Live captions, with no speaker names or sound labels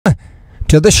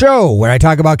to the show where I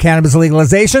talk about cannabis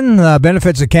legalization, the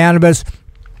benefits of cannabis,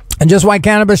 and just why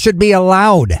cannabis should be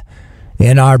allowed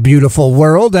in our beautiful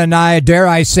world, and I dare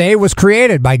I say was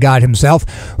created by God himself,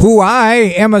 who I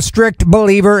am a strict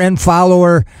believer and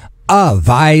follower of.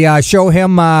 I show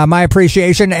him my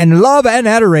appreciation and love and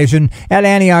adoration at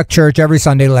Antioch Church every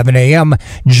Sunday, 11 a.m.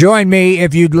 Join me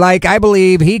if you'd like. I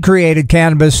believe he created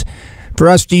cannabis for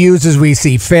us to use as we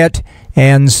see fit,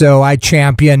 and so I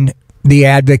champion the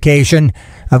advocation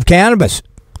of cannabis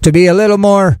to be a little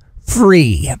more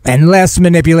free and less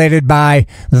manipulated by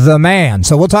the man.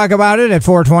 So we'll talk about it at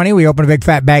 4:20. We open a big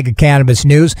fat bag of cannabis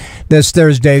news. This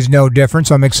Thursday's no different,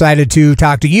 so I'm excited to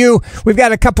talk to you. We've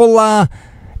got a couple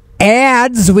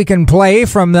ads we can play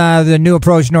from the new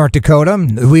Approach North Dakota.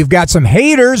 We've got some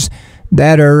haters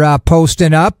that are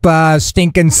posting up.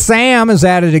 Stinking Sam is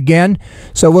at it again,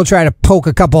 so we'll try to poke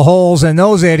a couple holes in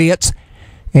those idiots.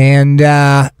 And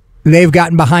they've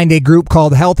gotten behind a group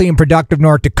called Healthy and Productive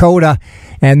North Dakota,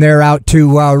 and they're out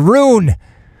to ruin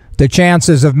the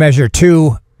chances of Measure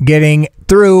 2 getting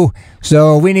through.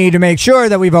 So we need to make sure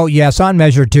that we vote yes on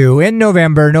Measure 2 in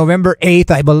November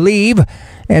 8th, I believe.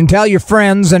 And tell your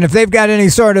friends, and if they've got any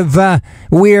sort of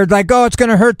weird, like, oh, it's going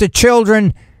to hurt the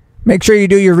children, make sure you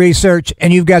do your research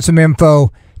and you've got some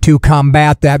info to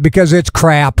combat that, because it's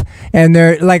crap. And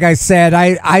there, like I said,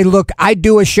 I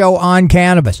do a show on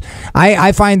cannabis.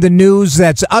 I find the news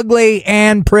that's ugly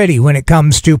and pretty when it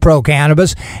comes to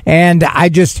pro-cannabis. And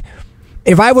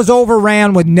if I was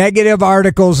overran with negative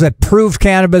articles that proved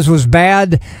cannabis was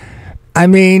bad, I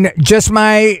mean, just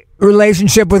my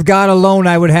relationship with God alone,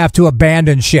 I would have to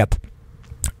abandon ship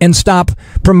and stop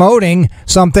promoting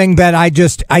something that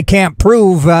I can't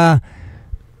prove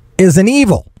is an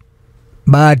evil.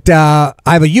 But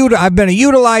I've been a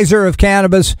utilizer of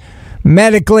cannabis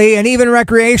medically and even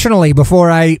recreationally before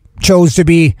I chose to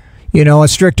be, a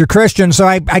stricter Christian. So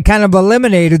I kind of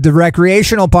eliminated the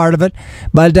recreational part of it.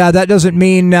 But that doesn't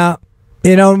mean,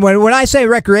 when I say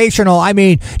recreational, I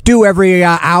mean do every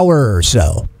hour or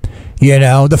so.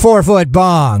 The 4-foot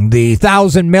bong, the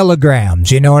 1,000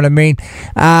 milligrams, you know what I mean?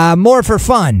 More for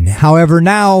fun. However,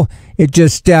 now it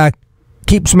just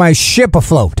keeps my ship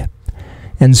afloat.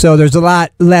 And so there's a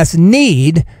lot less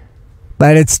need,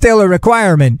 but it's still a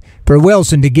requirement for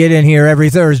Wilson to get in here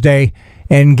every Thursday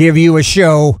and give you a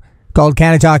show called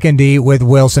Canna-Talk ND with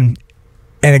Wilson.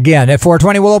 And again, at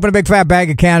 4:20, we'll open a big fat bag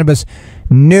of cannabis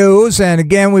news. And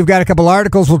again, we've got a couple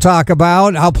articles we'll talk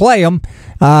about. I'll play them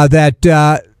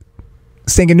that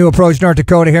Stinking New Approach North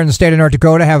Dakota here in the state of North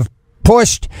Dakota have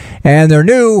pushed, and they're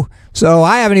new. So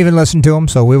I haven't even listened to them,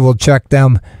 so we will check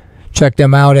them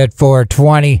out at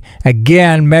 4:20.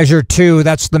 Again, Measure 2,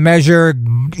 that's the measure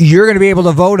you're going to be able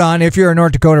to vote on if you're a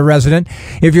North Dakota resident.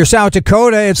 If you're South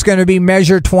Dakota, it's going to be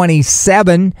Measure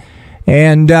 27.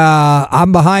 And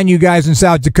I'm behind you guys in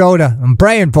South Dakota. I'm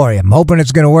praying for you. I'm hoping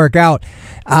it's going to work out.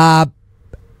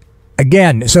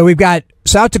 Again, so we've got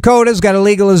South Dakota's got a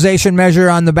legalization measure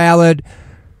on the ballot.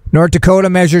 North Dakota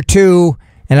Measure 2.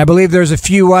 And I believe there's a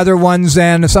few other ones,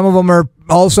 and some of them are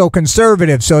also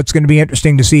conservative, so it's going to be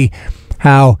interesting to see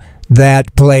how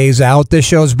that plays out. This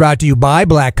show is brought to you by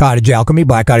Black Cottage Alchemy,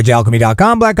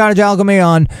 blackcottagealchemy.com, Black Cottage Alchemy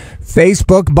on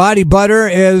Facebook. Body butter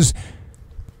is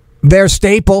their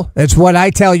staple. It's what I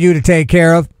tell you to take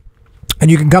care of.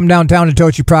 And you can come downtown to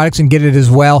Tochi Products and get it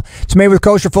as well. It's made with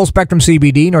kosher full-spectrum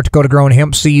CBD, North Dakota-grown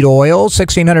hemp seed oil,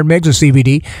 1,600 mg of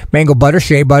CBD, mango butter,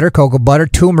 shea butter, cocoa butter,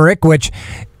 turmeric, which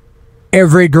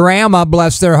every grandma,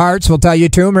 bless their hearts, will tell you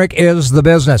turmeric is the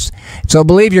business. So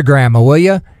believe your grandma, will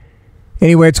you?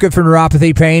 Anyway, it's good for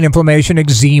neuropathy, pain, inflammation,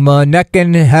 eczema, neck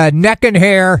and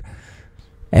hair.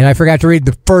 And I forgot to read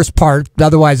the first part,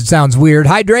 otherwise it sounds weird.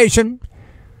 Hydration,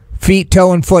 feet,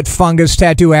 toe, and foot fungus,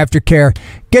 tattoo aftercare.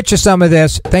 Get you some of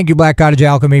this. Thank you, Black Cottage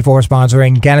Alchemy, for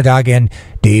sponsoring Canna-Talk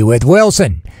ND with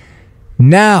Wilson.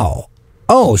 Now,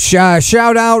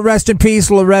 shout out, rest in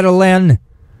peace, Loretta Lynn.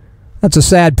 That's a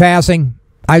sad passing.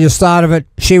 I just thought of it.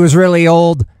 She was really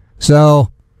old,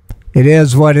 so it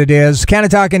is what it is.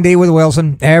 Canna-Talk ND with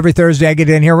Wilson. Every Thursday I get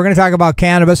in here. We're going to talk about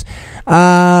cannabis.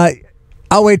 I'll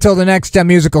wait till the next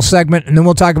musical segment, and then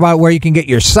we'll talk about where you can get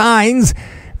your signs.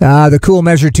 The cool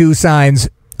Measure 2 signs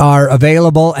are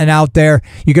available and out there.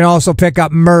 You can also pick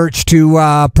up merch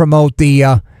to promote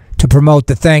the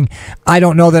thing. I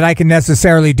don't know that I can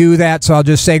necessarily do that, so I'll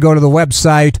just say go to the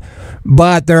website.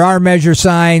 But there are Measure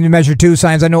 2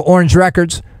 signs. I know Orange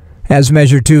Records has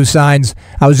Measure 2 signs.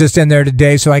 I was just in there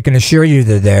today, so I can assure you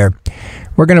they're there.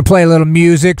 We're going to play a little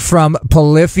music from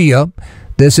Polyphia.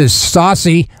 This is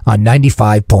Saucy on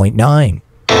 95.9.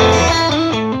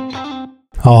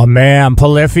 Oh, man,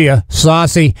 Polyphia,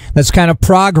 saucy. That's kind of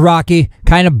prog rocky,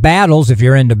 kind of battles if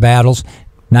you're into battles.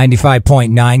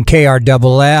 95.9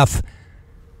 KRFF.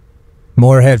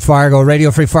 Moorhead, Fargo,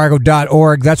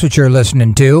 RadioFreeFargo.org. That's what you're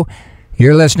listening to.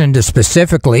 You're listening to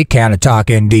specifically Canna-Talk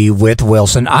ND with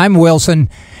Wilson. I'm Wilson.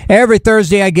 Every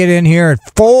Thursday I get in here at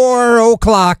 4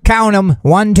 o'clock. Count them.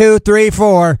 1, 2, 3,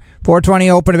 4. 4:20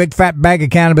 open a big fat bag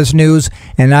of cannabis news,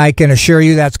 and I can assure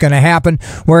you that's going to happen.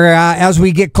 As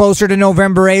we get closer to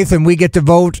November 8th and we get to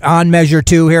vote on Measure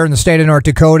 2 here in the state of North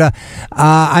Dakota,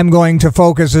 I'm going to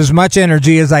focus as much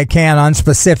energy as I can on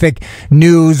specific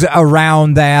news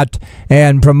around that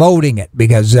and promoting it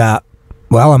because,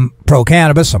 I'm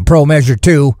pro-cannabis, I'm pro-Measure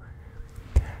 2.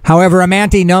 However, I'm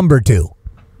anti-Number 2.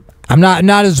 I'm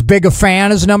not as big a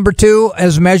fan as Number 2,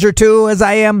 as Measure 2 as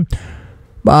I am,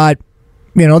 but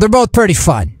they're both pretty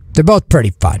fun.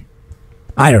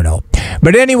 I don't know.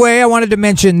 But anyway, I wanted to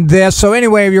mention this. So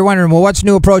anyway, if you're wondering, well, what's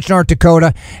New Approach North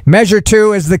Dakota? Measure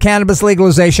 2 is the cannabis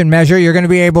legalization measure. You're going to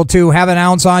be able to have an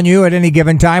ounce on you at any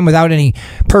given time without any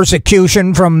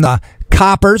persecution from the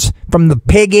coppers, from the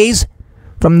piggies,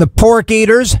 from the pork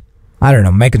eaters. I don't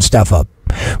know, making stuff up.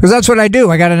 Because that's what I do.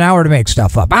 I got an hour to make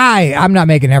stuff up. I'm not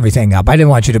making everything up. I didn't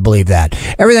want you to believe that.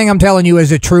 Everything I'm telling you is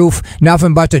the truth,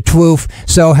 nothing but the twoof,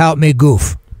 so help me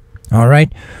goof. All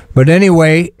right? But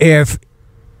anyway, if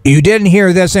you didn't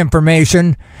hear this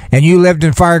information and you lived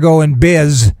in Fargo and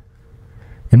Biz,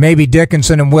 and maybe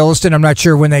Dickinson and Williston, I'm not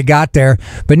sure when they got there,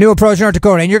 but New Approach North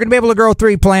Dakota, and you're going to be able to grow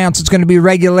 3 plants. It's going to be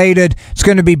regulated. It's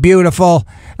going to be beautiful.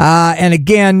 And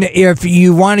again, if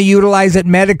you want to utilize it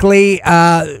medically,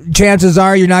 chances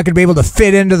are you're not going to be able to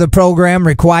fit into the program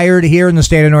required here in the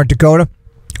state of North Dakota,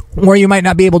 or you might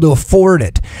not be able to afford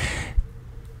it.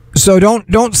 So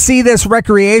don't see this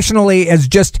recreationally as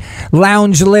just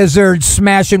lounge lizards,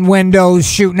 smashing windows,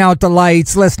 shooting out the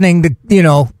lights, listening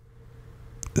to,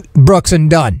 Brooks and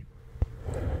Dunn.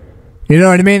 You know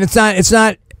what I mean? It's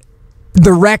not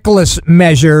the reckless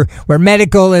measure where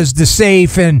medical is the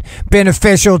safe and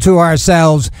beneficial to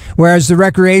ourselves, whereas the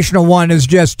recreational one is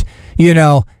just,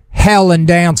 hell and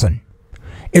dancing.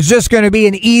 It's just going to be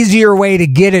an easier way to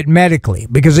get it medically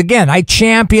because, again, I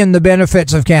champion the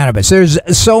benefits of cannabis. There's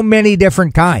so many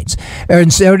different kinds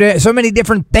and so many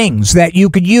different things that you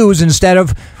could use instead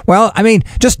of,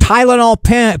 just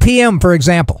Tylenol PM, for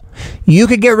example. You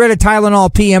could get rid of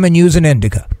Tylenol PM and use an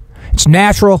indica. It's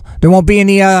natural. There won't be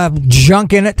any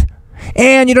junk in it.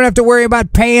 And you don't have to worry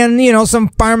about paying, some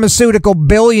pharmaceutical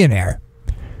billionaire.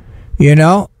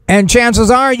 And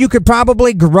chances are you could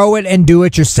probably grow it and do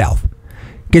it yourself.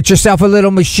 Get yourself a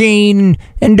little machine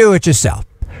and do it yourself.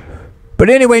 But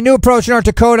anyway, New Approach North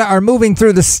Dakota are moving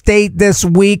through the state this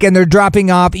week, and they're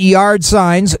dropping off yard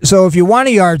signs. So if you want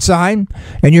a yard sign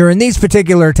and you're in these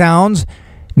particular towns,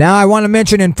 now I want to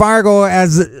mention in Fargo,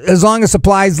 as long as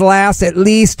supplies last, at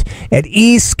least at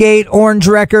E-Skate, Orange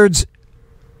Records,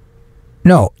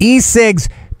 E-Cigs,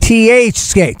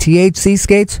 THC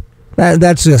Skates.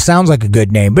 That sounds like a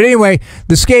good name. But anyway,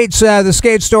 the skate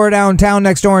store downtown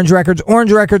next to Orange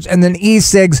Records, and then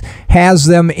E-Cigs has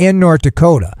them in North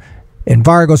Dakota, in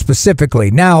Fargo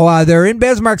specifically. Now, they're in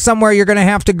Bismarck somewhere you're going to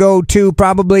have to go to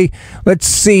probably. Let's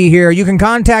see here. You can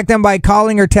contact them by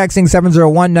calling or texting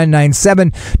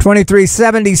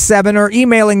 701-997-2377 or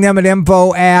emailing them at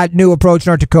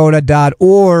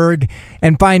info@newapproachnorthdakota.org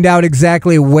and find out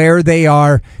exactly where they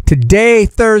are. Today,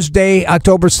 Thursday,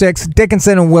 October 6th,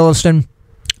 Dickinson and Williston.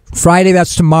 Friday,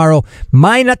 that's tomorrow,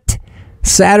 Minot.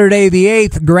 Saturday the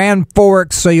 8th, Grand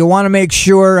Forks. So you'll want to make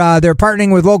sure they're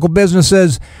partnering with local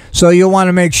businesses. So you'll want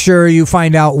to make sure you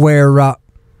find out where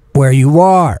you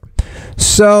are.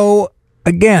 So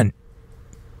again,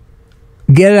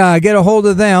 get a hold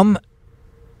of them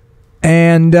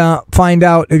and find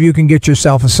out if you can get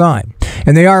yourself a sign.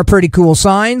 And they are pretty cool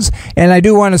signs. And I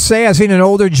do want to say I've seen an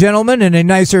older gentleman in a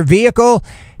nicer vehicle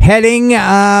heading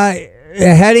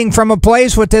from a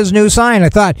place with his new sign. I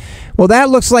thought, well, that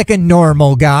looks like a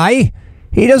normal guy.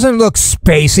 He doesn't look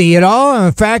spacey at all.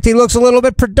 In fact, he looks a little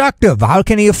bit productive. How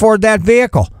can he afford that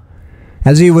vehicle?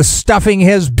 As he was stuffing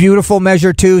his beautiful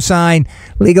Measure 2 sign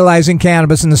legalizing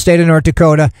cannabis in the state of North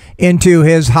Dakota into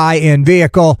his high-end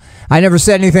vehicle. I never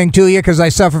said anything to you because I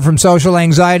suffer from social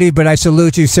anxiety, but I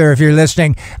salute you, sir, if you're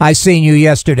listening. I seen you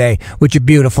yesterday with your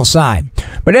beautiful sign.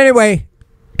 But anyway,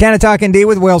 Canna-Talk ND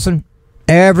with Wilson.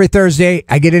 Every Thursday,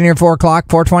 I get in here 4 o'clock,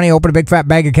 4:20, open a big fat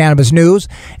bag of cannabis news,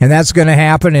 and that's going to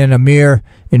happen in mere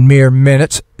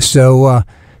minutes. So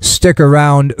stick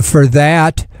around for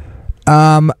that.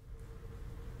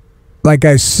 Like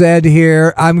I said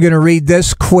here, I'm going to read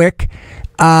this quick.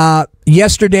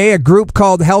 Yesterday, a group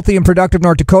called Healthy and Productive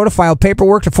North Dakota filed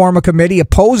paperwork to form a committee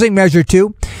opposing Measure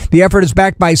 2. The effort is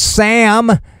backed by SAM,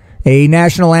 a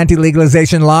national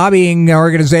anti-legalization lobbying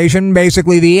organization,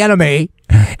 basically the enemy,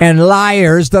 and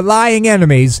liars, the lying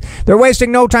enemies. They're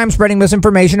wasting no time spreading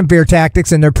misinformation and fear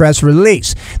tactics in their press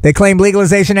release. They claim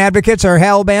legalization advocates are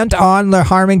hell-bent on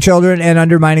harming children and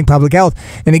undermining public health.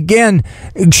 And again,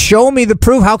 show me the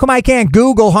proof. How come I can't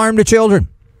Google harm to children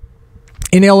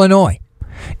in Illinois?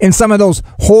 In some of those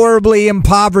horribly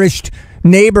impoverished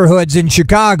neighborhoods in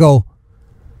Chicago,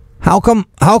 how come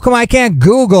I can't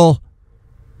Google?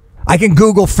 I can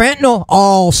Google fentanyl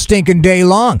all stinking day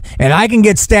long, and I can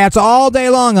get stats all day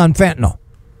long on fentanyl.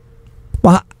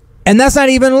 Well, and that's not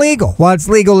even legal. Well, it's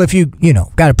legal if you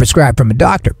got it prescribed from a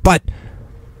doctor. But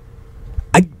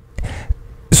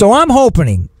so I'm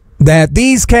hoping that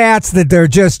these cats, that they're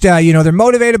just, they're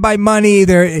motivated by money.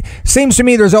 It seems to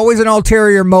me there's always an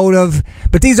ulterior motive,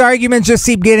 but these arguments just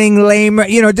keep getting lame.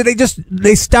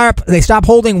 They stop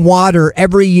holding water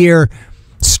every year.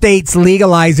 States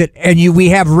legalize it, and we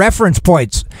have reference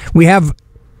points. We have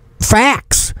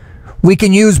facts we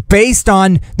can use based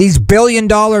on these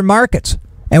billion-dollar markets.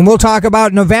 And we'll talk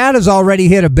about Nevada's already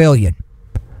hit $1 billion.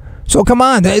 So come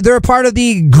on, they're a part of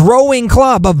the growing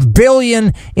club of $1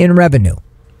 billion in revenue.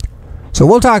 So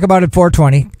we'll talk about it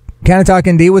 420. Canna-Talk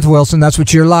ND with Wilson. That's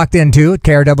what you're locked into at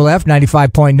KRFF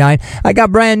 95.9. I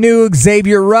got brand new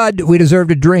Xavier Rudd, We Deserve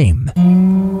to Dream.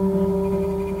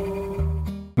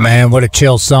 Man, what a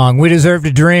chill song. We Deserve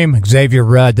to Dream. Xavier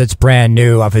Rudd, that's brand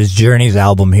new off his Journeys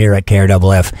album here at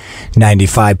KRFF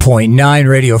 95.9,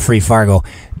 Radio Free Fargo.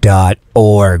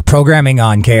 .org. Programming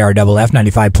on KRFF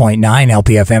 95.9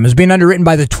 LPFM is being underwritten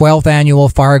by the 12th Annual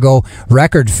Fargo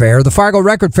Record Fair. The Fargo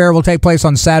Record Fair will take place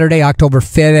on Saturday, October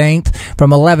 15th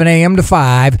from 11 a.m. to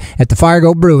 5 at the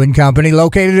Fargo Brewing Company,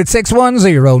 located at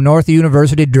 610 North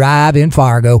University Drive in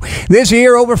Fargo. This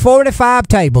year, over 45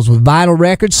 tables with vinyl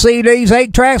records, CDs,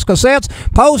 8-tracks, cassettes,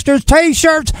 posters,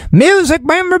 T-shirts, music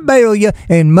memorabilia,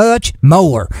 and much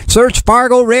more. Search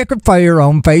Fargo Record Fair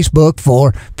on Facebook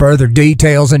for further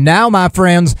details. And now, my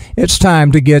friends, it's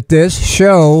time to get this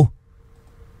show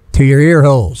to your ear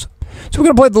holes. So we're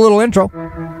going to play the little intro.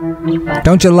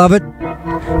 Don't you love it?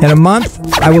 In a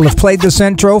month, I will have played this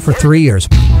intro for 3 years.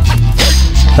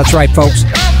 That's right, folks.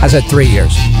 I said 3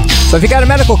 years. So if you got a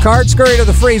medical card, scurry to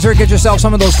the freezer, get yourself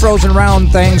some of those frozen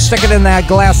round things, stick it in that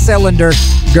glass cylinder.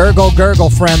 Gurgle, gurgle,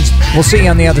 friends. We'll see you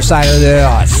on the other side of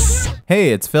this.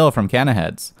 Hey, it's Phil from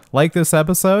Canna-Heads. Like this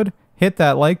episode? Hit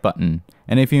that like button.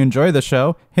 And if you enjoy the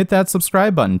show, hit that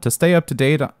subscribe button to stay up to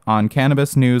date on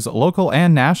cannabis news, local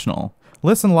and national.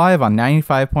 Listen live on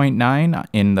 95.9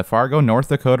 in the Fargo, North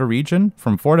Dakota region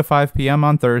from 4 to 5 p.m.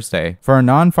 on Thursday. For our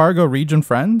non-Fargo region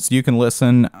friends, you can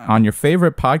listen on your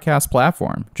favorite podcast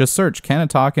platform. Just search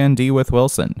Canna-Talk ND with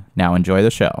Wilson. Now enjoy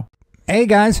the show. Hey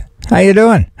guys, how you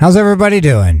doing? How's everybody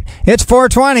doing? It's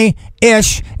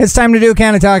 420-ish. It's time to do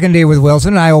Canna-Talk ND with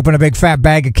Wilson. I open a big fat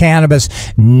bag of cannabis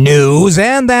news,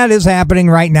 and that is happening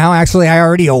right now. Actually, I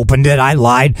already opened it. I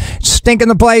lied. Stinking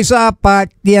the place up,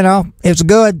 but, it's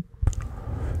good.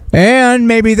 And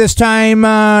maybe this time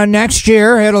next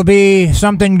year, it'll be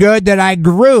something good that I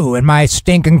grew in my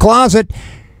stinking closet.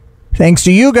 Thanks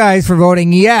to you guys for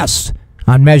voting yes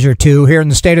on Measure 2 here in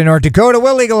the state of North Dakota.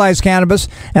 We'll legalize cannabis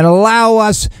and allow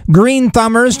us green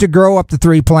thumbers to grow up to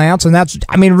 3 plants. And that's,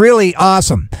 really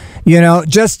awesome.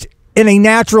 Just in a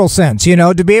natural sense,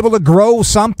 to be able to grow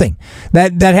something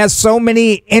that has so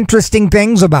many interesting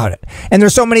things about it. And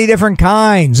there's so many different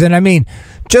kinds. And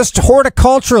just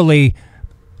horticulturally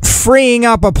freeing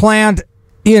up a plant,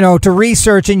 to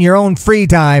research in your own free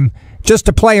time, just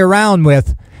to play around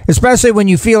with. Especially when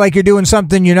you feel like you're doing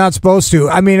something you're not supposed to.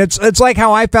 It's like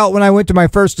how I felt when I went to my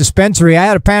first dispensary. I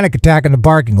had a panic attack in the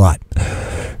parking lot,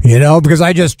 because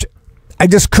I just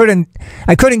couldn't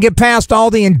get past all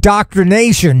the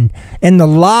indoctrination and the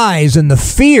lies and the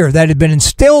fear that had been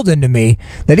instilled into me.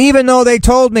 That even though they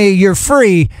told me you're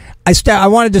free, I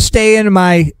wanted to stay in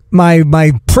my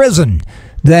prison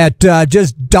that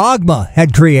just dogma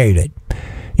had created.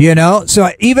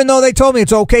 So even though they told me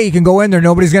it's okay, you can go in there,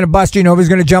 nobody's going to bust you, nobody's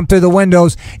going to jump through the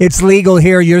windows, it's legal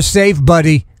here, you're safe,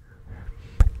 buddy.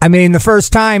 The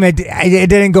first time it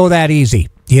didn't go that easy.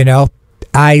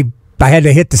 I had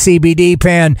to hit the CBD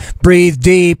pen, breathe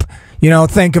deep,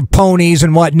 think of ponies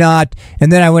and whatnot,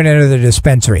 and then I went into the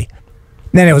dispensary.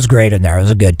 Then it was great in there. It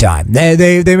was a good time.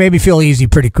 They made me feel easy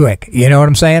pretty quick. You know what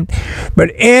I'm saying?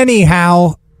 But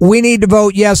anyhow, we need to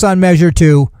vote yes on Measure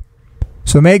 2.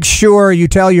 So make sure you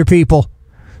tell your people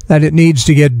that it needs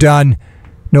to get done.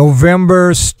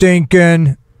 November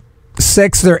stinking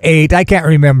 6th or 8th. I can't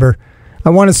remember.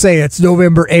 I want to say it's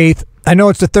November 8th. I know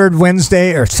it's the third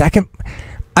Wednesday or second.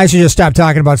 I should just stop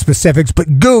talking about specifics,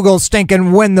 but Google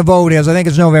stinking when the vote is. I think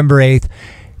it's November 8th.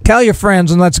 Tell your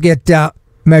friends and let's get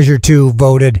Measure 2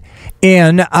 voted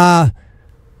in.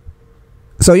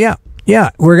 So, yeah,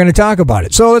 we're going to talk about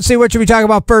it. So let's see, what should we talk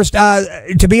about first?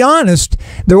 To be honest,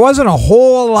 there wasn't a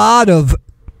whole lot of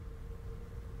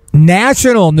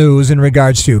national news in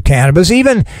regards to cannabis,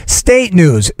 even state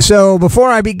news. So before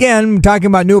I begin talking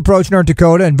about New Approach North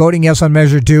Dakota and voting yes on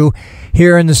Measure 2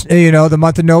 here in this, the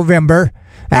month of November,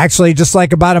 actually just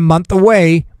like about a month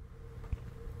away,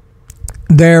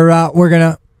 I'm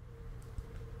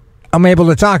able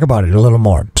to talk about it a little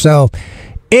more. So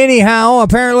anyhow,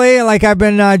 apparently, like I've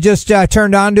been just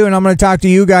turned on to, and I'm going to talk to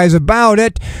you guys about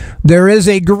it, there is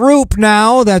a group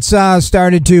now that's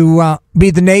started to be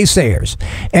the naysayers.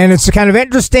 And it's kind of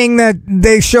interesting that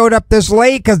they showed up this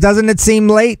late, because doesn't it seem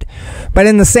late? But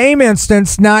in the same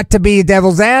instance, not to be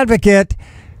devil's advocate,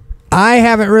 I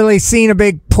haven't really seen a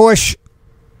big push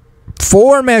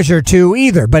for Measure 2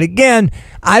 either. But again,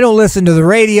 I don't listen to the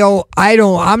radio.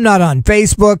 I'm not on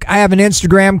Facebook. I have an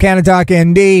Instagram, Canna-Talk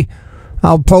ND.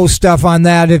 I'll post stuff on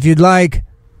that if you'd like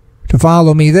to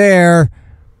follow me there.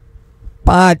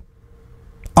 But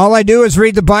all I do is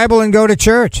read the Bible and go to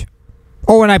church.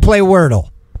 Oh, and I play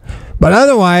Wordle. But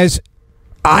otherwise,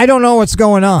 I don't know what's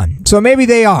going on. So maybe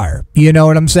they are. You know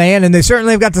what I'm saying? And they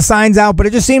certainly have got the signs out, but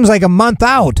it just seems like a month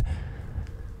out.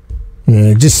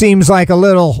 It just seems like a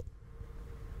little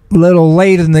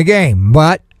late in the game.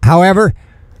 But, however,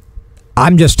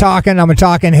 I'm just talking. I'm a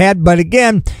talking head. But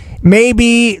again,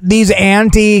 maybe these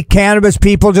anti-cannabis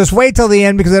people just wait till the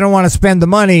end because they don't want to spend the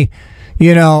money,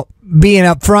 being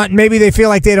up front. Maybe they feel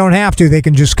like they don't have to. They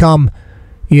can just come,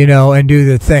 and do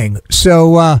the thing.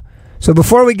 So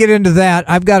before we get into that,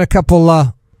 I've got a couple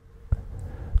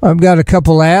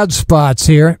ad spots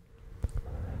here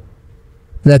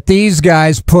that these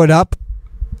guys put up.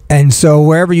 And so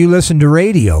wherever you listen to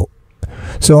radio.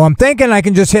 So I'm thinking I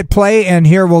can just hit play and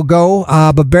here we'll go.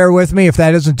 But bear with me. If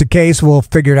that isn't the case, we'll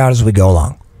figure it out as we go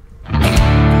along.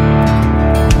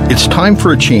 It's time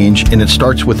for a change, and it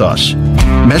starts with us.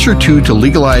 Measure 2 to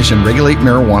legalize and regulate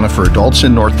marijuana for adults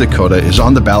in North Dakota is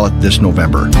on the ballot this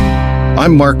November.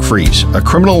 I'm Mark Fries, a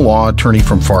criminal law attorney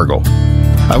from Fargo.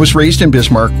 I was raised in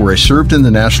Bismarck, where I served in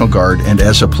the National Guard and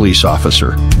as a police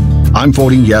officer. I'm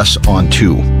voting yes on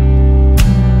 2.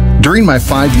 During my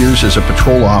 5 years as a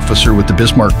patrol officer with the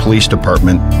Bismarck Police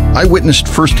Department, I witnessed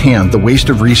firsthand the waste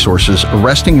of resources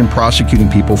arresting and prosecuting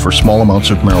people for small amounts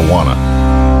of marijuana.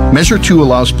 Measure 2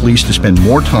 allows police to spend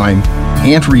more time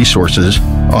and resources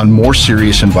on more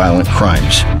serious and violent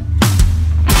crimes.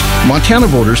 Montana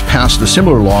voters passed a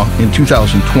similar law in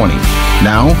 2020.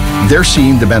 Now, they're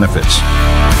seeing the benefits.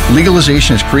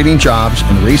 Legalization is creating jobs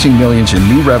and raising millions in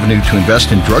new revenue to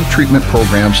invest in drug treatment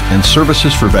programs and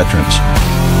services for veterans.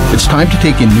 It's time to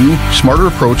take a new, smarter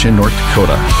approach in North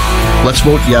Dakota. Let's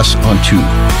vote yes on 2.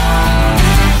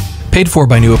 Paid for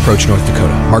by New Approach North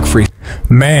Dakota. Mark Free.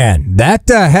 Man, that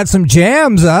had some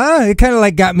jams, huh? It kind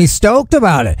of got me stoked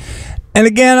about it. And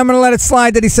again, I'm going to let it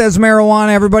slide that he says marijuana.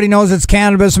 Everybody knows it's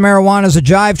cannabis. Marijuana is a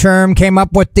jive term. Came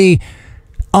up with the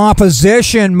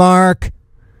opposition, Mark.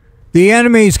 The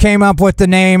enemies came up with the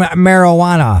name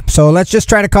marijuana. So let's just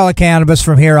try to call it cannabis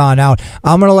from here on out.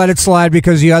 I'm going to let it slide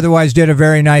because you otherwise did a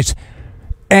very nice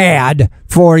ad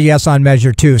for yes on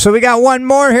Measure 2. So we got one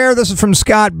more here. This is from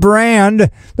Scott Brand.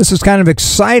 This is kind of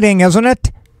exciting, isn't it?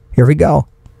 Here we go.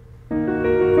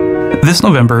 This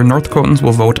November, North Dakotans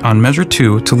will vote on Measure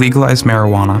 2 to legalize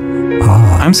marijuana.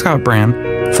 I'm Scott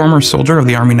Brand, former soldier of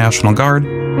the Army National Guard,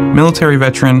 military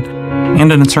veteran,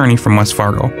 and an attorney from West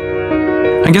Fargo.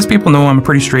 I guess people know I'm a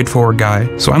pretty straightforward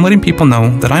guy, so I'm letting people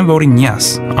know that I'm voting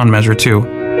yes on Measure 2.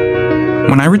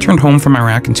 When I returned home from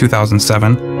Iraq in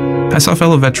 2007, I saw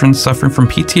fellow veterans suffering from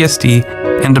PTSD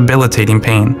and debilitating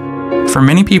pain. For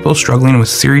many people struggling with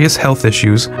serious health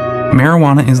issues,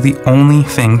 marijuana is the only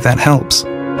thing that helps.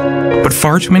 But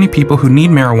far too many people who need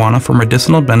marijuana for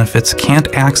medicinal benefits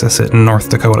can't access it in North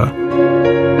Dakota.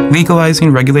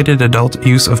 Legalizing regulated adult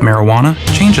use of marijuana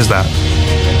changes that.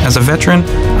 As a veteran,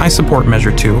 I support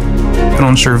Measure 2. It'll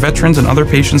ensure veterans and other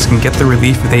patients can get the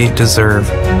relief they deserve.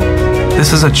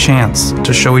 This is a chance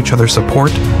to show each other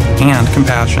support and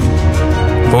compassion.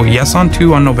 Vote yes on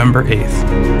 2 on November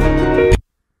 8th.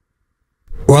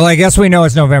 Well, I guess we know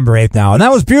it's November 8th now. And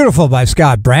that was beautiful by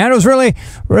Scott Brand. It was really,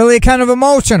 really kind of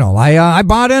emotional. I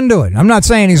bought into it. I'm not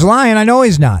saying he's lying. I know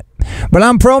he's not. But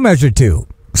I'm pro Measure 2.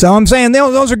 So I'm saying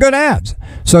those are good ads.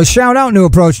 So shout out New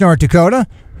Approach North Dakota.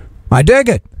 I dig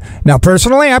it. Now,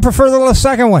 personally, I prefer the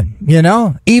second one,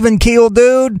 Even keel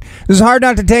dude. It's hard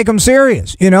not to take him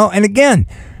serious, And again,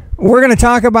 we're going to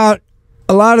talk about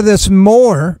a lot of this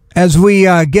more as we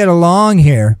get along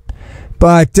here.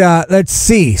 But let's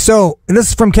see. So this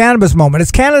is from Cannabis Moment.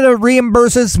 As Canada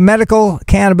reimburses medical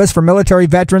cannabis for military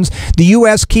veterans, the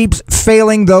U.S. keeps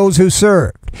failing those who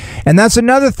served. And that's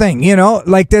another thing,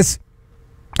 like the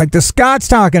Scott's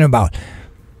talking about.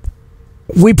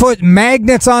 We put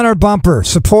magnets on our bumper,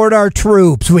 support our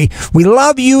troops. We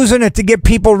love using it to get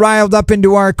people riled up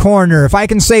into our corner. If I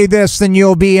can say this, then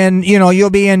you'll be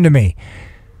into me.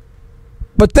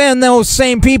 But then those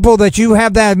same people that you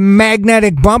have that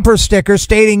magnetic bumper sticker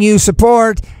stating you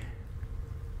support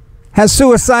has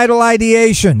suicidal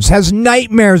ideations, has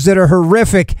nightmares that are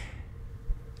horrific.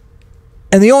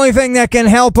 And the only thing that can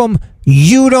help him,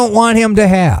 you don't want him to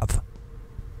have.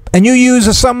 And you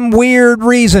use some weird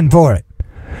reason for it.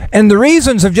 And the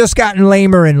reasons have just gotten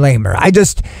lamer and lamer.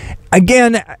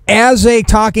 Again, as a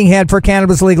talking head for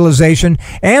cannabis legalization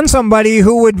and somebody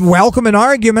who would welcome an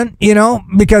argument,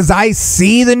 because I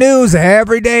see the news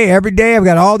every day. I've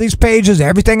got all these pages,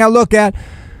 everything I look at.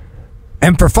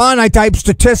 And for fun, I type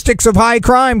statistics of high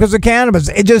crime because of cannabis.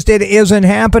 It isn't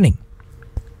happening.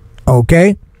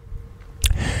 Okay?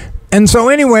 And so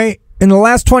anyway, in the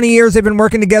last 20 years, they've been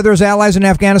working together as allies in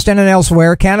Afghanistan and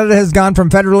elsewhere. Canada has gone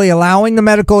from federally allowing the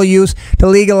medical use to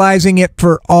legalizing it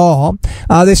for all.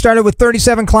 They started with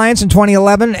 37 clients in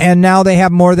 2011, and now they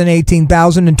have more than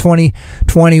 18,000 in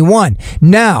 2021.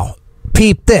 Now,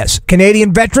 peep this.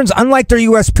 Canadian veterans, unlike their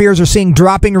U.S. peers, are seeing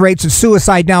dropping rates of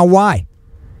suicide. Now, why?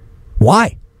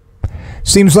 Why?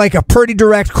 Seems like a pretty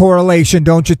direct correlation,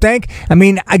 don't you think? I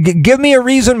mean, give me a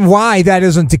reason why that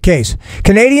isn't the case.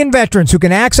 Canadian veterans who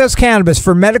can access cannabis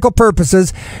for medical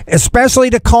purposes, especially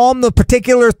to calm the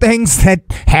particular things that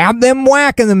have them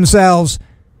whacking themselves,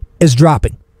 is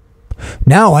dropping.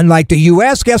 Now, unlike the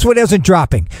U.S., guess what isn't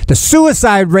dropping? The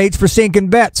suicide rates for sinking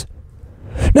vets.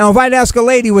 Now, if I'd ask a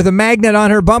lady with a magnet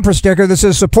on her bumper sticker that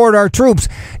says support our troops,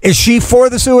 is she for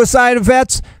the suicide of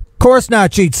vets? Of course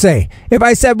not, she'd say. If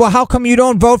I said, well, how come you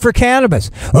don't vote for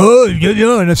cannabis? Oh,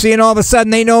 and seeing all of a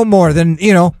sudden they know more than,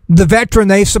 the veteran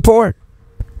they support.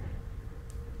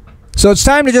 So it's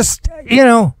time to just,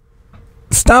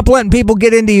 stop letting people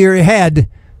get into your head.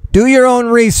 Do your own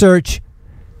research.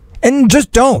 And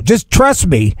just trust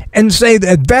me and say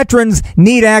that veterans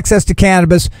need access to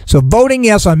cannabis. So voting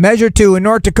yes on Measure 2 in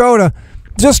North Dakota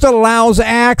just allows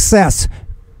access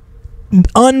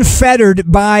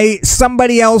unfettered by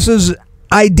somebody else's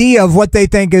idea of what they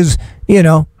think is,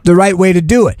 the right way to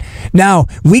do it. Now,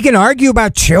 we can argue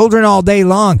about children all day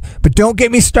long, but don't get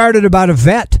me started about a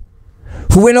vet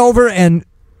who went over and,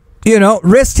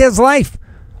 risked his life,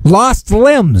 lost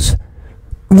limbs,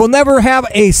 will never have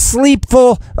a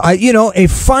sleepful, a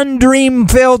fun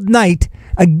dream-filled night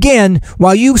again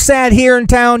while you sat here in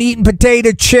town eating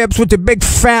potato chips with the big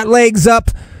fat legs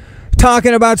up,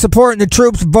 talking about supporting the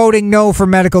troops, voting no for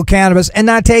medical cannabis, and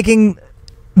not taking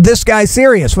this guy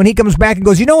serious when he comes back and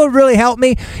goes, you know what would really help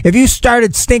me? If you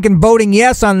started stinking voting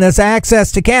yes on this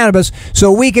access to cannabis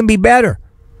so we can be better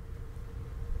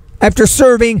after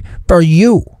serving for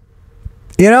you.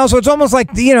 So it's almost like,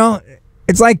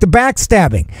 it's like the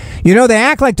backstabbing. They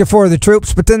act like they're for the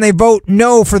troops, but then they vote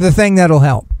no for the thing that'll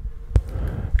help.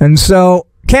 And so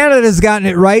Canada's gotten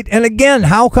it right. And again,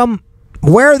 how come?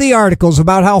 Where are the articles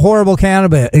about how horrible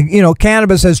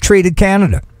cannabis has treated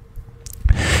Canada?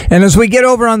 And as we get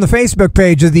over on the Facebook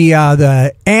page of the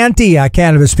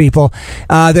anti-cannabis people,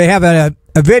 they have a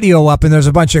video up, and there's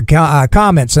a bunch of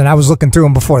comments, and I was looking through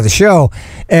them before the show,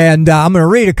 and I'm going to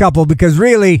read a couple because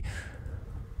really,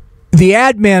 the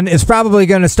admin is probably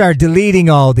going to start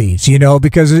deleting all these,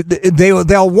 because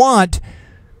they'll want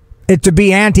it to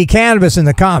be anti-cannabis in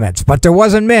the comments, but there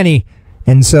wasn't many,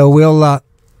 and so we'll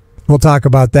talk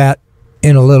about that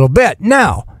in a little bit.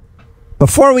 Now,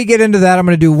 before we get into that, I'm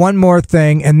going to do one more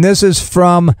thing, and this is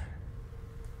from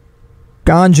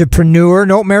Ganjapreneur,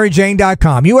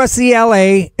 MaryJane.com.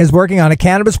 USCLA is working on a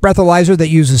cannabis breathalyzer that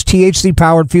uses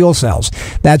THC-powered fuel cells.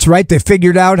 That's right, they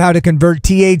figured out how to convert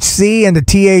THC into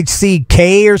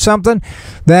THCK or something.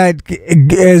 That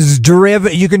is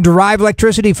you can derive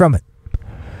electricity from it.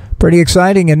 Pretty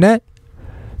exciting, isn't it?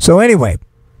 So anyway,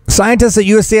 scientists at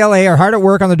UCLA are hard at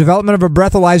work on the development of a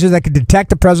breathalyzer that could detect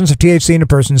the presence of THC in a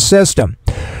person's system,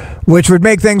 which would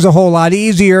make things a whole lot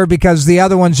easier because the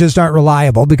other ones just aren't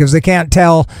reliable because they can't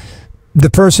tell the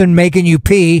person making you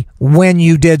pee when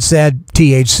you did said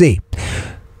THC.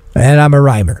 And I'm a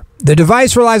rhymer. The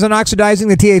device relies on oxidizing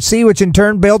the THC, which in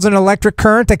turn builds an electric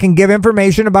current that can give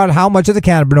information about how much of the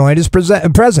cannabinoid is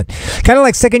present. Kind of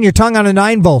like sticking your tongue on a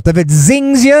 9 volt. If it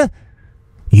zings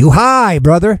you high,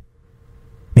 brother.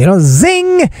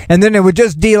 Zing, and then it would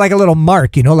just be like a little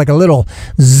mark, like a little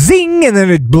zing, and then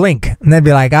it'd blink, and they'd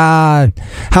be like,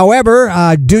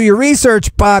 However, do your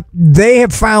research, but they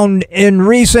have found in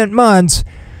recent months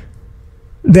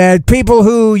that people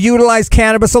who utilize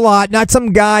cannabis a lot, not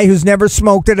some guy who's never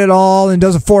smoked it at all and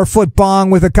does a 4-foot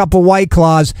bong with a couple White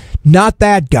Claws, not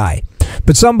that guy,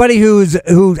 but somebody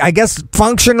who I guess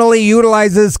functionally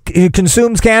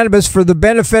consumes cannabis for the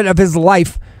benefit of his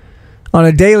life on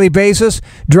a daily basis,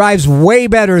 drives way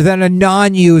better than a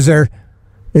non-user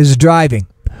is driving.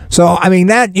 So, I mean,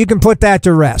 that you can put that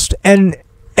to rest. And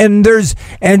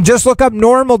just look up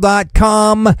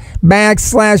normal.com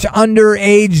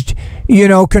 /underaged,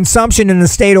 consumption in the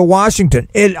state of Washington.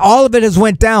 All of it has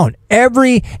went down.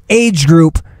 Every age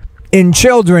group in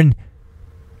children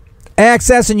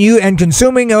accessing and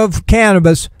consuming of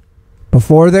cannabis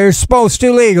before they're supposed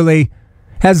to legally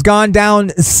has gone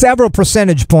down several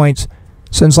percentage points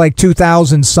since like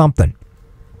 2000 something.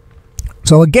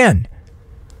 So again,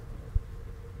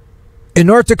 in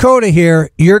North Dakota here,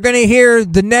 you're going to hear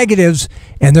the negatives,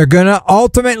 and they're going to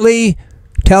ultimately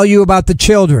tell you about the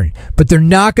children, but they're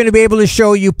not going to be able to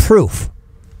show you proof.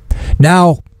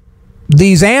 Now,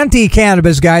 these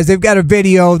anti-cannabis guys, they've got a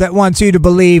video that wants you to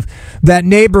believe that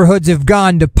neighborhoods have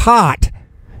gone to pot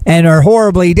and are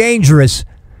horribly dangerous.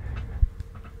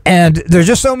 And there's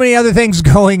just so many other things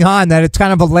going on that it's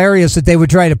kind of hilarious that they would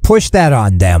try to push that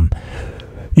on them,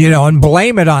 and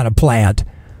blame it on a plant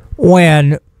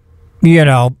when,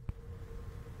 it's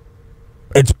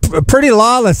pretty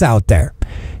lawless out there.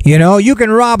 You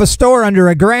can rob a store under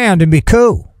 $1,000 and be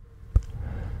cool.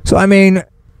 So, I mean,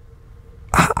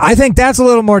 I think that's a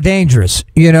little more dangerous.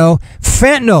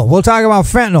 Fentanyl. We'll talk about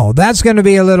fentanyl. That's going to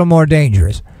be a little more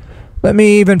dangerous. Let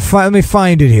me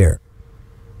find it here.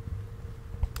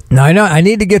 Now, I know I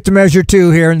need to get to Measure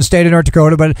 2 here in the state of North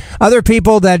Dakota, but other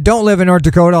people that don't live in North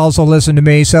Dakota also listen to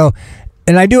me. So,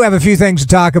 and I do have a few things to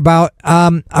talk about.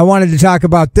 I wanted to talk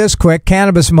about this quick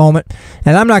cannabis moment,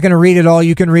 and I'm not going to read it all.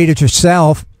 You can read it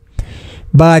yourself.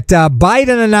 But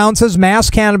Biden announces mass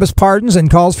cannabis pardons and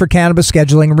calls for cannabis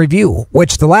scheduling review,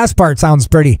 which the last part sounds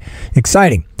pretty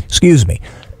exciting. Excuse me.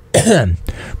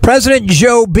 President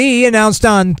Joe B. announced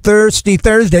on Thursday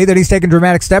that he's taken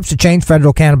dramatic steps to change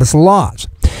federal cannabis laws.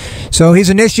 So he's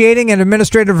initiating an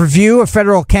administrative review of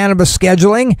federal cannabis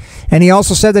scheduling, and he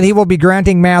also said that he will be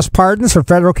granting mass pardons for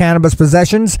federal cannabis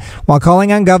possessions while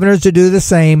calling on governors to do the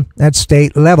same at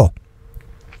state level.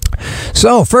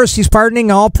 So first, he's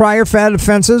pardoning all prior fed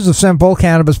offenses of simple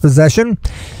cannabis possession.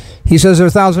 He says there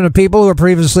are thousands of people who were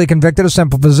previously convicted of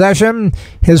simple possession.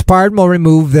 His pardon will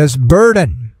remove this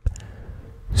burden.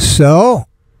 So,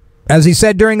 as he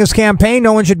said during his campaign,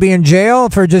 no one should be in jail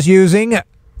for just using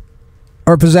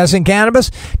or possessing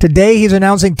cannabis. Today, he's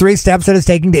announcing 3 steps that he's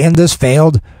taking to end this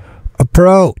failed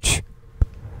approach.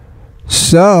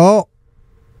 So,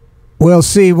 we'll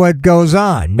see what goes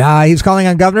on. He's calling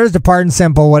on governors to pardon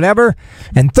simple whatever.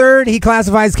 And third, he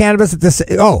classifies cannabis at this.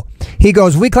 He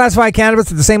goes, we classify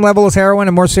cannabis at the same level as heroin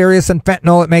and more serious than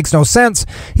fentanyl. It makes no sense.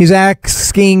 He's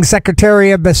asking Secretary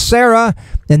Becerra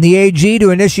and the AG to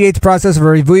initiate the process of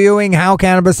reviewing how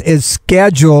cannabis is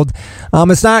scheduled.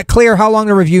 It's not clear how long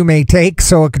the review may take,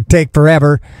 so it could take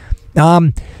forever.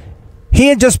 He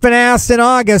had just been asked in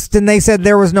August, and they said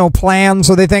there was no plan,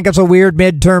 so they think it's a weird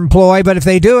midterm ploy. But if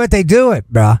they do it,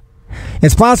 bruh.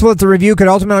 It's possible that the review could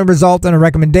ultimately result in a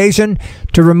recommendation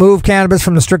to remove cannabis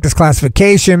from the strictest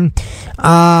classification.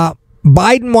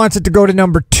 Biden wants it to go to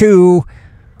number 2.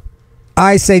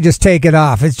 I say just take it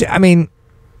off.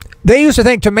 They used to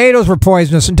think tomatoes were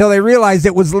poisonous until they realized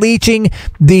it was leaching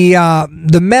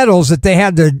the metals that they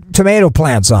had the tomato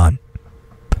plants on.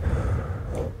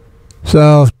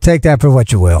 So take that for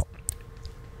what you will.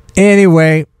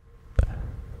 Anyway,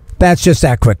 that's just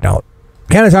that quick note.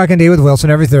 Canna-Talk ND with Wilson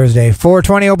every Thursday.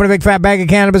 4:20, open a big fat bag of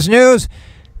cannabis news.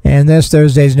 And this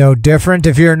Thursday's no different.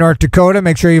 If you're in North Dakota,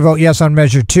 make sure you vote yes on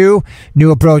Measure 2. New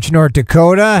Approach North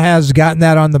Dakota has gotten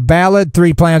that on the ballot.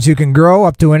 3 plants you can grow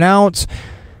up to an ounce.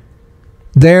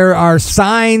 There are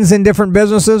signs in different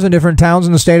businesses in different towns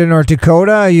in the state of North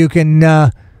Dakota. You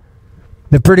can...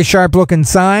 They're pretty sharp-looking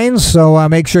signs, so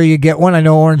make sure you get one. I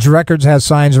know Orange Records has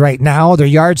signs right now. They're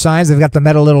yard signs. They've got the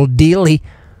metal little dealie.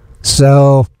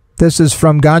 So this is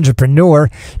from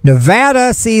Ganjapreneur.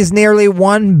 Nevada sees nearly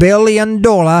 $1 billion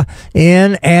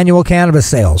in annual cannabis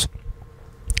sales.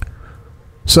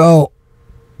 So,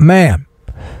 man.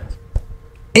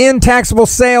 In taxable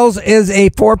sales is a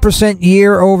 4%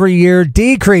 year-over-year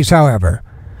decrease, however.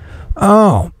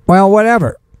 Oh, well,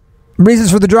 whatever.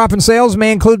 Reasons for the drop in sales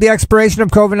may include the expiration of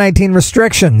COVID-19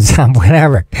 restrictions.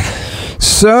 Whatever.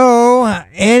 So,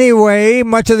 anyway,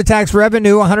 much of the tax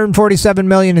revenue, $147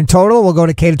 million in total, will go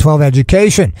to K-12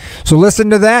 education. So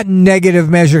listen to that, negative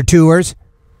measure tours.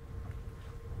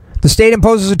 The state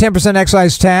imposes a 10%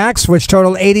 excise tax, which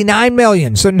totaled $89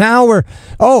 million. So now we're,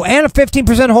 and a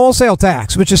 15% wholesale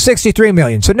tax, which is $63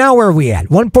 million. So now where are we at?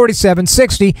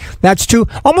 147.60. That's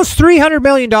almost $300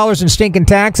 million in stinking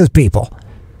taxes, people.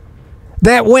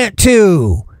 That went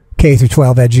to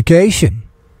K-12 education.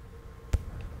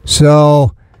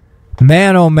 So,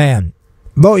 man, oh man,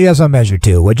 vote yes on Measure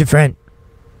 2, would you, friend?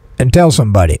 And tell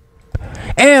somebody.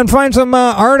 And find some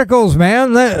articles,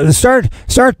 man.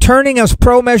 Start turning us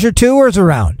pro Measure 2ers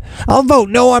around. I'll vote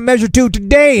no on Measure 2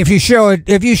 today if you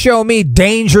show me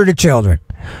danger to children.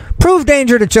 Prove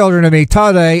danger to children to me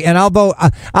today, and I'll vote.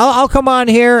 I'll come on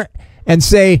here and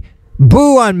say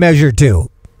boo on Measure 2.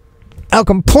 I'll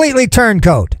completely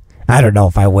turncoat. I don't know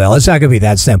if I will. It's not going to be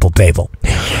that simple, people.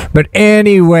 But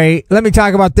anyway, let me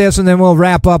talk about this, and then we'll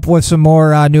wrap up with some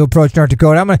more New Approach North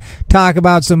Dakota. I'm going to talk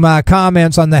about some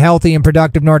comments on the healthy and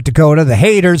productive North Dakota, the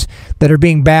haters that are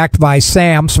being backed by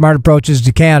SAM, Smart Approaches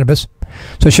to Cannabis.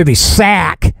 So it should be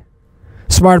SAC,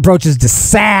 Smart Approaches to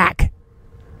SAC.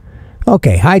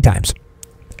 Okay, high times.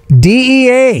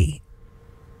 DEA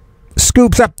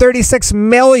scoops up 36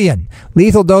 million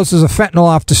lethal doses of fentanyl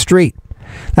off the street.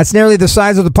 That's nearly the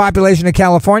size of the population of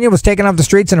California was taken off the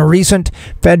streets in a recent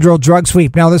federal drug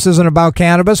sweep. Now, this isn't about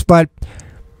cannabis, but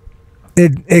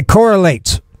it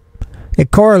correlates.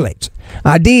 It correlates.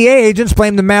 DEA agents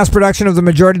blame the mass production of the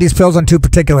majority of these pills on two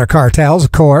particular cartels,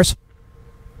 of course.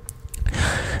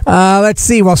 Let's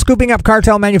see. While scooping up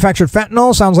cartel-manufactured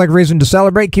fentanyl sounds like a reason to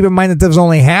celebrate, keep in mind that this is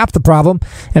only half the problem,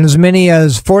 and as many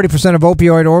as 40% of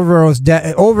opioid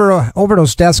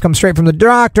overdose deaths come straight from the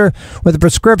doctor with a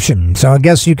prescription. So I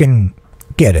guess you can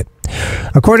get it.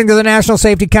 According to the National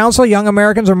Safety Council, young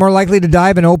Americans are more likely to die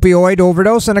of an opioid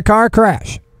overdose than a car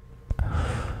crash.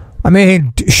 I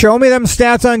mean, show me them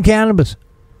stats on cannabis.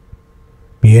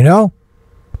 You know?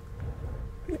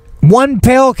 One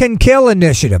Pill Can Kill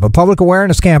initiative, a public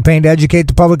awareness campaign to educate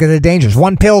the public of the dangers.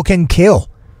 One pill can kill.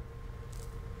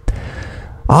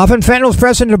 Often fentanyl is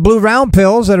pressed into blue round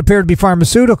pills that appear to be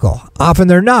pharmaceutical. Often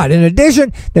they're not. In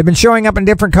addition, they've been showing up in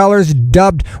different colors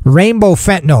dubbed rainbow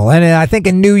fentanyl. And I think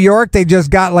in New York, they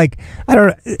just got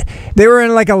they were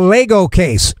in like a Lego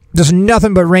case. Just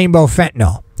nothing but rainbow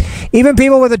fentanyl. Even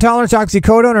people with a tolerance to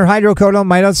oxycodone or hydrocodone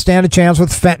might not stand a chance with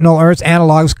fentanyl or its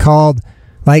analogs called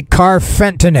like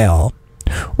carfentanil.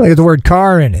 Look at the word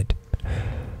car in it.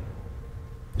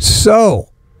 So,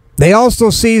 they also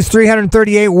seized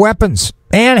 338 weapons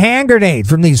and hand grenades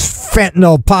from these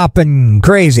fentanyl popping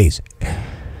crazies.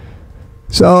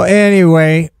 So,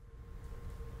 anyway,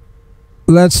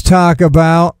 let's talk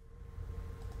about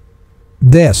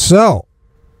this. So,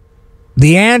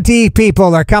 the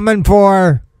anti-people are coming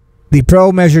for the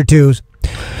pro-Measure 2s.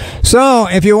 So,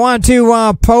 if you want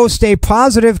to post a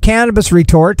positive cannabis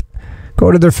retort,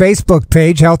 go to their Facebook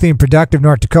page, Healthy and Productive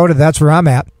North Dakota. That's where I'm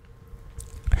at.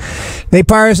 They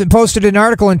posted an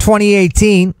article in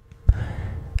 2018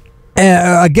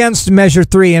 against Measure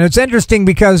 3. And it's interesting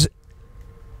because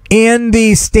in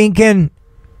the stinking...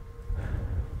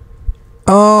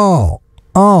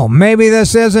 maybe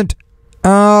this isn't...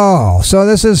 so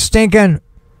this is stinking...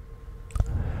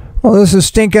 Well, this is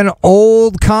stinking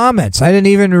old comments. I didn't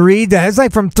even read that. It's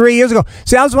like from 3 years ago.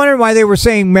 See, I was wondering why they were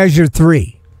saying Measure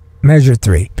 3. Measure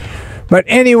 3. But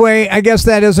anyway, I guess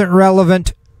that isn't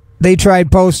relevant. They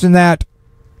tried posting that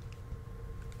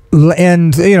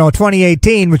in,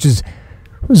 2018, which is,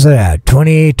 what was that?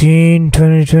 2018,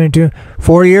 2022?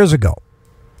 4 years ago.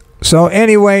 So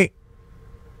anyway,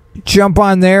 jump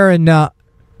on there and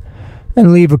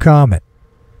leave a comment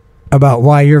about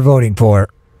why you're voting for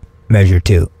Measure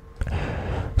 2.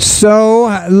 So,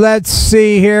 let's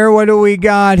see here. What do we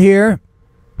got here?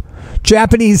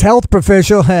 Japanese health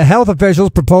officials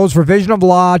propose revision of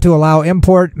law to allow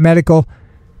import medical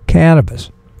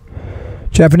cannabis.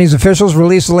 Japanese officials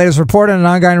released the latest report on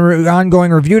an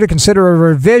ongoing review to consider a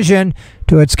revision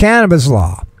to its cannabis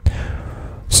law.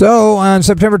 So, on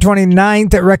September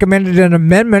 29th, it recommended an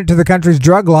amendment to the country's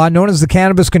drug law known as the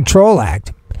Cannabis Control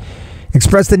Act.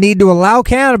 Expressed the need to allow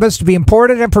cannabis to be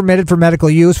imported and permitted for medical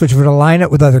use, which would align it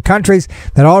with other countries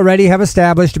that already have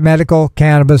established medical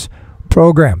cannabis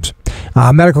programs.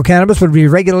 Medical cannabis would be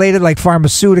regulated like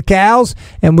pharmaceuticals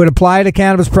and would apply to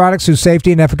cannabis products whose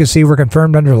safety and efficacy were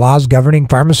confirmed under laws governing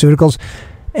pharmaceuticals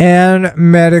and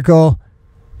medical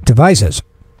devices.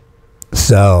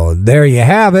 So, there you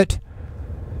have it.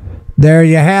 There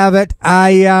you have it.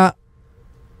 I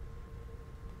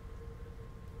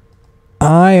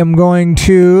am going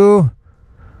to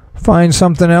find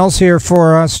something else here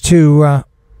for us to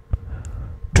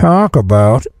talk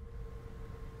about.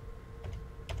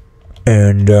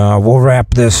 And we'll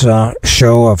wrap this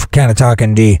show of Canna-Talk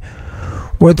ND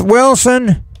with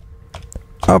Wilson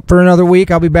up for another week.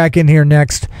 I'll be back in here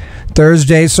next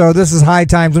Thursday. So this is high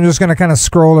times. I'm just going to kind of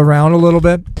scroll around a little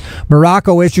bit.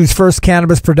 Morocco issues first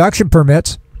cannabis production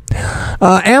permits.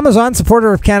 Amazon,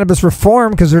 supporter of cannabis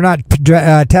reform because they're not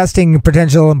testing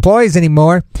potential employees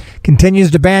anymore,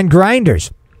 continues to ban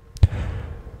grinders.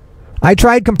 I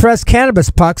tried compressed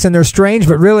cannabis pucks and they're strange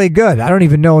but really good. I don't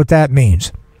even know what that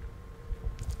means.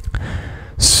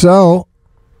 So,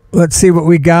 let's see what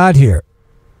we got here.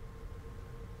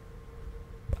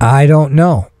 I don't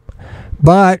know.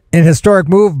 But in a historic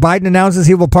move, Biden announces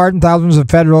he will pardon thousands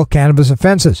of federal cannabis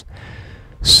offenses.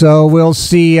 So we'll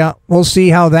see how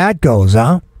that goes,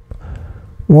 huh?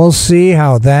 We'll see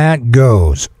how that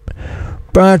goes.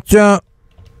 But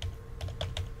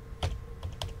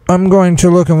I'm going to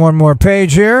look at one more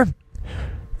page here,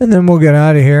 and then we'll get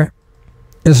out of here.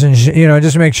 Just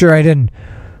to make sure I didn't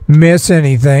miss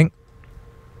anything.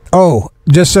 Oh,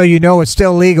 just so you know, it's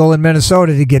still legal in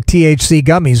Minnesota to get THC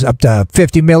gummies up to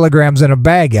 50 milligrams in a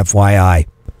bag, FYI.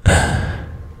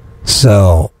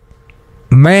 So,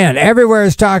 man, everywhere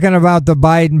is talking about the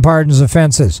Biden pardons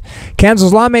offenses.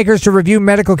 Kansas lawmakers to review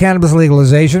medical cannabis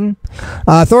legalization.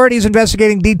 Authorities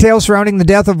investigating details surrounding the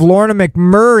death of Lorna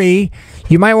McMurray.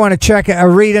 You might want to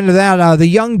read into that. The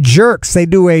Young Jerks, they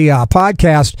do a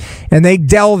podcast, and they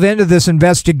delve into this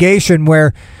investigation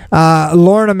where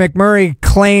Lorna McMurray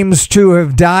claims to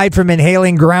have died from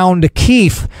inhaling ground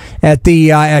keef at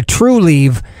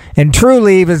Trulieve. And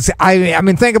Trulieve is, I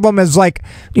mean, think of them as like,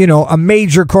 a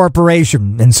major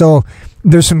corporation. And so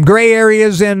there's some gray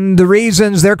areas in the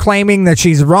reasons they're claiming that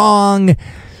she's wrong.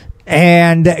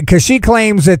 And because she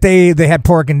claims that they had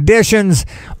poor conditions,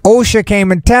 OSHA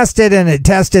came and tested, and it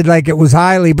tested like it was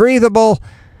highly breathable.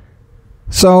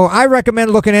 So I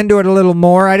recommend looking into it a little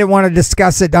more. I didn't want to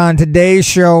discuss it on today's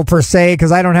show per se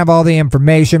because I don't have all the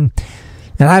information,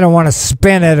 and I don't want to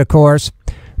spin it, of course.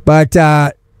 But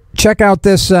check out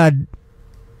this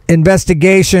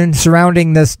investigation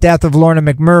surrounding this death of Lorna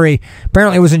McMurray.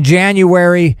 Apparently it was in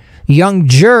January. Young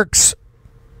Jerks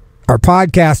are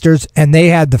podcasters, and they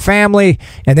had the family,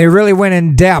 and they really went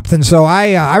in depth. And so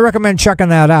I recommend checking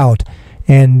that out.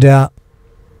 And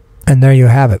there you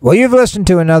have it. Well, you've listened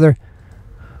to another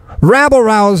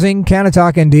rabble-rousing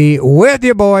Canna-Talk ND with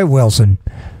your boy Wilson.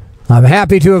 I'm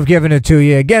happy to have given it to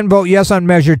you. Again, vote yes on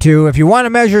Measure 2. If you want a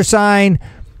Measure sign,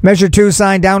 Measure 2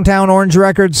 sign, Downtown Orange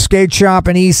Records, Skate Shop,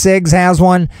 and E-Cigs has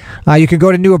one. You can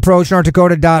go to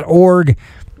newapproachnorthdakota.org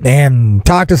and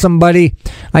talk to somebody.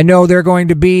 I know they're going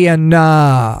to be in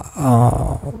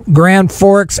Grand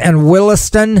Forks and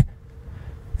Williston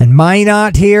and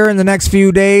Minot here in the next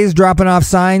few days, dropping off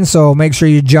signs, so make sure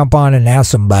you jump on and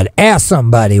ask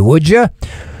somebody, would you?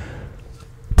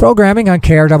 Programming on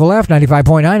KRFF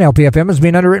 95.9 LPFM is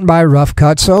being underwritten by Rough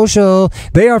Cut Social.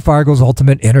 They are Fargo's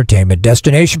ultimate entertainment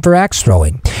destination for axe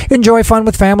throwing. Enjoy fun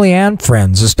with family and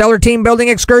friends, a stellar team building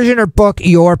excursion, or book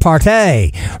your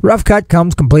party. Rough Cut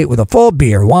comes complete with a full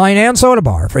beer, wine, and soda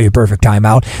bar for your perfect time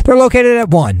out. They're located at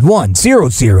 1100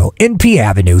 NP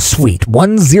Avenue, Suite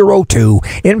 102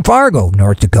 in Fargo,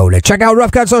 North Dakota. Check out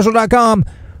roughcutsocial.com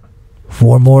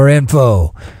for more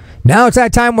info. Now it's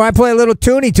that time where I play a little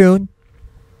Toonie Tune.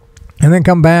 And then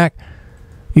come back,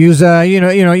 use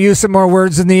some more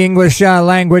words in the English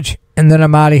language, and then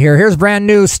I'm out of here. Here's brand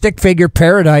new Stick Figure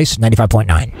Paradise,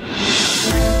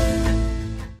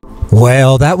 95.9.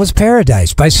 Well, that was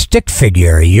Paradise by Stick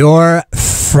Figure, your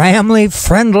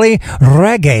family-friendly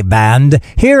reggae band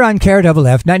here on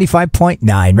KRFF 95.9,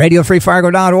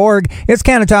 RadioFreeFargo.org. It's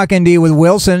Canna-Talk ND with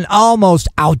Wilson, almost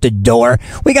out the door.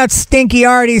 We got Stinky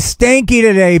Artie Stinky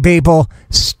today, people.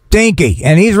 Stinky.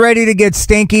 And he's ready to get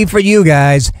stinky for you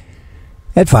guys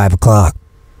at 5 o'clock.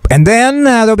 And then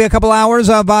there'll be a couple hours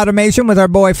of automation with our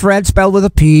boy Fred, spelled with a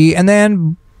P. And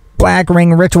then Black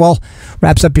Ring Ritual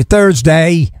wraps up your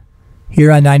Thursday here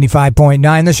on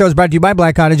 95.9. This show is brought to you by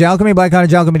Black Cottage Alchemy,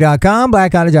 blackcottagealchemy.com,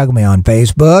 Black Cottage Alchemy on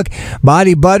Facebook.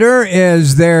 Body Butter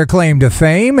is their claim to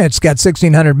fame. It's got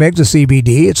 1,600 mgs of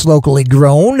CBD. It's locally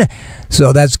grown,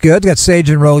 so that's good. It's got sage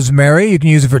and rosemary. You can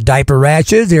use it for diaper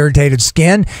rashes, irritated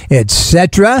skin,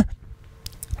 etc.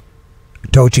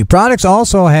 Tochi Products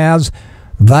also has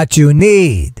what you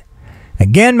need.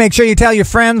 Again, make sure you tell your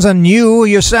friends and tell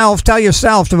yourself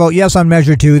to vote yes on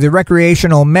Measure 2, the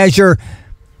recreational measure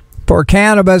for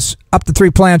cannabis. Up to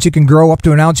 3 plants you can grow, up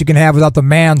to an ounce you can have without the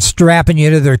man strapping you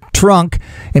to their trunk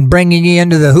and bringing you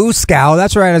into the hooskow.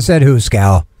 That's right, I said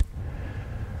hooskow.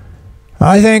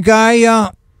 I think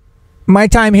I my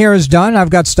time here is done. I've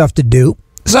got stuff to do.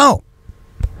 So,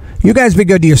 you guys be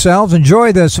good to yourselves.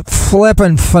 Enjoy this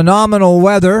flippin' phenomenal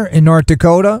weather in North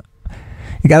Dakota.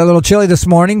 You got a little chilly this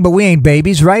morning, but we ain't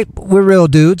babies, right? We're real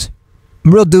dudes.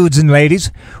 Real dudes and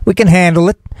ladies. We can handle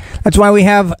it. That's why we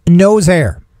have nose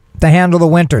hair to handle the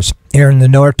winters here in the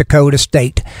North Dakota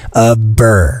state of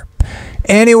Burr.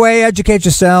 Anyway, educate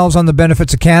yourselves on the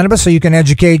benefits of cannabis so you can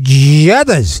educate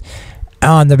others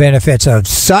on the benefits of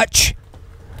such.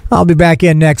 I'll be back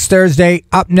in next Thursday.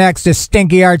 Up next is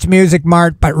Stinky Arts Music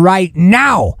Mart. But right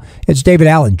now, it's David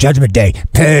Allen, Judgment Day.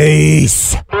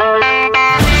 Peace.